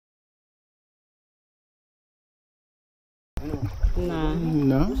Nah.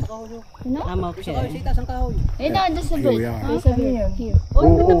 No? I'm okay. No, just a Here we bit. are. Just a bit. Here.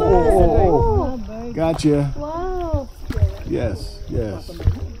 Oh. Gotcha. Wow. Yes, yes.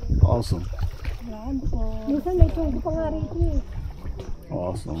 Awesome.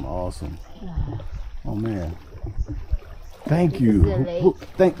 Awesome, awesome. Oh man. Thank you. This is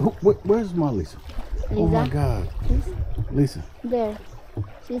the lake. Where's my Lisa? Oh my God. Lisa. There.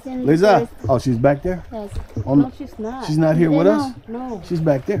 She's in Lisa. first. Oh, she's back there? Yes. No, she's not. She's not here with us? No. She's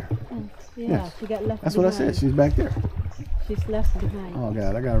back there. Yeah, she got left That's behind. what I said. She's back there. She's left behind. Oh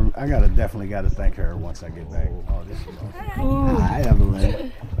God, I gotta definitely gotta thank her once I get back. Oh, this is awesome. Hi,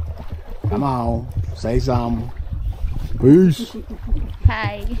 Evelyn. Come on, say something. Peace.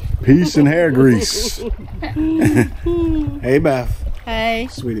 Hi. Peace and hair grease. Hey, Beth. Hey.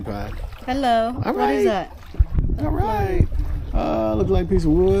 Sweetie pie. Hello. All What is right. that? All right. Looks like a piece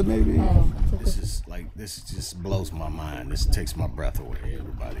of wood, maybe. Oh, This just blows my mind. This takes my breath away,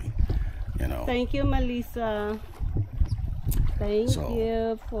 everybody. You know. Thank you, Melissa. Thank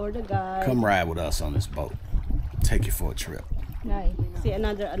you for the guide. Come ride with us on this boat. Take you for a trip. Hi. See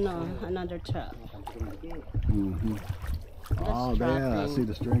another truck. Mm-hmm. Oh, there. I see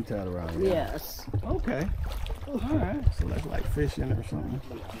the string tied around here. Yes. Okay. All right. So that's like fishing or something.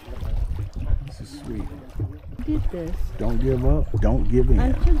 This is sweet. I did this. Don't give up. Don't give in.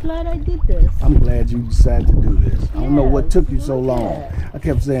 I'm so glad I did this. I'm glad you decided to do this. I don't know what took you so long. Yeah. I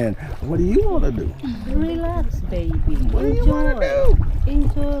kept saying, what do you want to do? Relax, baby. What do you want to do?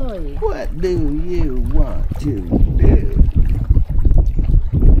 Enjoy. What do you want to do?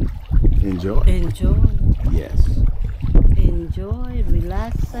 Enjoy. Enjoy. Yes. Enjoy.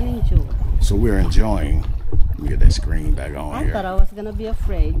 Relax and enjoy. So we're enjoying. Let me get that screen back on I here. thought I was gonna be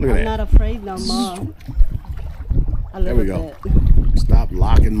afraid. Look at I'm that. not afraid no more. A There little we go. bit. Stop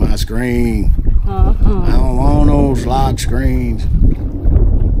locking my screen. I don't want those lock screens.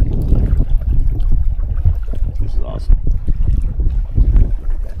 This is awesome. Look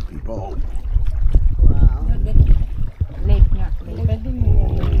at that people. Wow. Lake nga.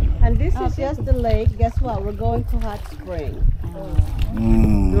 And this is just the lake. Guess what? We're going to hot spring.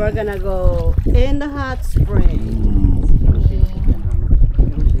 We're gonna go in the hot spring.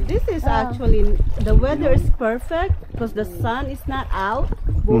 This is actually, the weather is perfect because the sun is not out.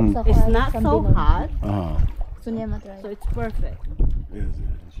 It's not so hot. So it's perfect.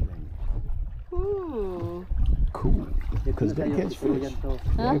 Cool. Because they catch fish.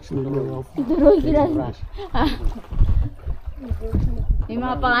 They actually live off May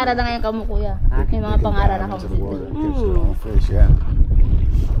mga pangara na ngayon kamo kuya. May mga pangara na kamo. Catch their own fish, yeah.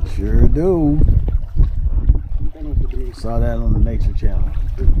 Sure do. Saw that on the Nature Channel.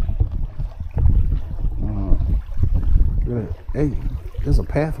 Good. Hey, there's a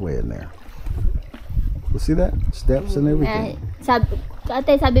pathway in there. You see that? Steps and everything.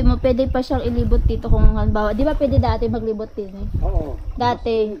 Sabi mo, pwede pa siyang ilibot dito kung halimbawa. Di ba pwede dati maglibot din eh? Oo.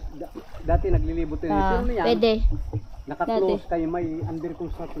 Dati. Dati naglilibot din. Pero yan, Pwede. naka-close kayo, may under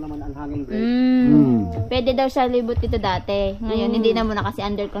construction naman ang hanging bridge. Pwede daw siya libot dito dati. Ngayon, hindi na muna kasi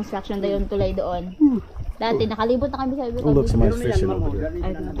under construction daw yung tulay doon. Dati, nakalibot na kami sa ibig. Oh, look, somebody's fishing over there.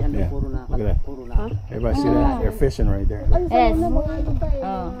 Yeah. Look at that. Everybody see that? They're fishing right there. Yes.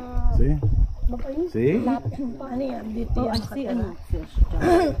 See? See? Oh, I see a fish.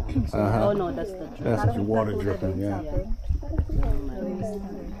 Oh no, that's the tree. That's the water dripping, yeah.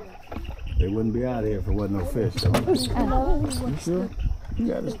 They wouldn't be out here if there wasn't no fish. So. You sure?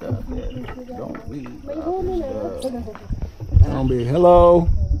 You gotta stop that. Don't be. Don't be. Hello.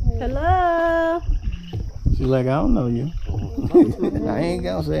 Hello. She's like, I don't know you. I ain't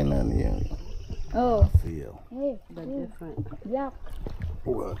gonna say nothing to you. Oh. Feel. Hey, They're different. black.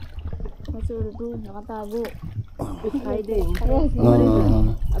 What? Masuro doon, nakatago. It's hiding.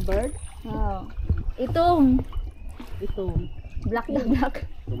 Uh-huh. A bird? Oh. Itong. Ito. Black na black.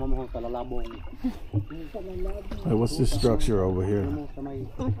 Tumamahong talalabong. Hey, what's this structure over here?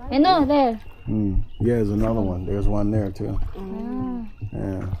 Ano, there. Yeah, there's another one. There's one there too.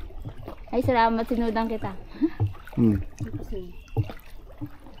 Yeah. Ay, salamat, sinudang kita.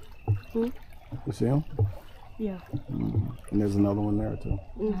 You see him? Yeah. And there's another one there too.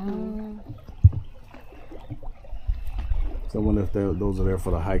 So I wonder if those are there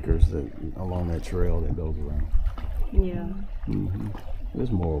for the hikers that along that trail that goes around. Yeah.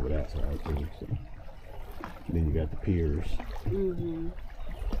 There's more over that side too. So. Then you got the piers.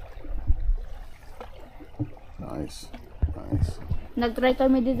 Nice. Nice. Nag-try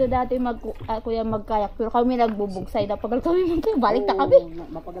kami dito dati kuya magkayak, pero kami nagbubugsay. Napagal kami magkayak, balik na kami.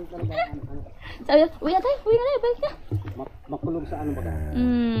 Mapagal talaga. Sabi, uwi na tayo, balik na. Makulong sa ano ba?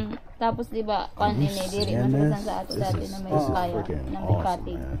 Tapos di ba, kanin eh, diri masasan sa ato dati na may kaya, freaking na may awesome,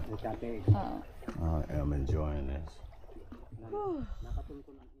 cottage. man. Dati. Oo. I am enjoying this. Nakatulong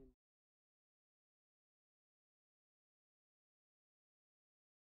ko lang.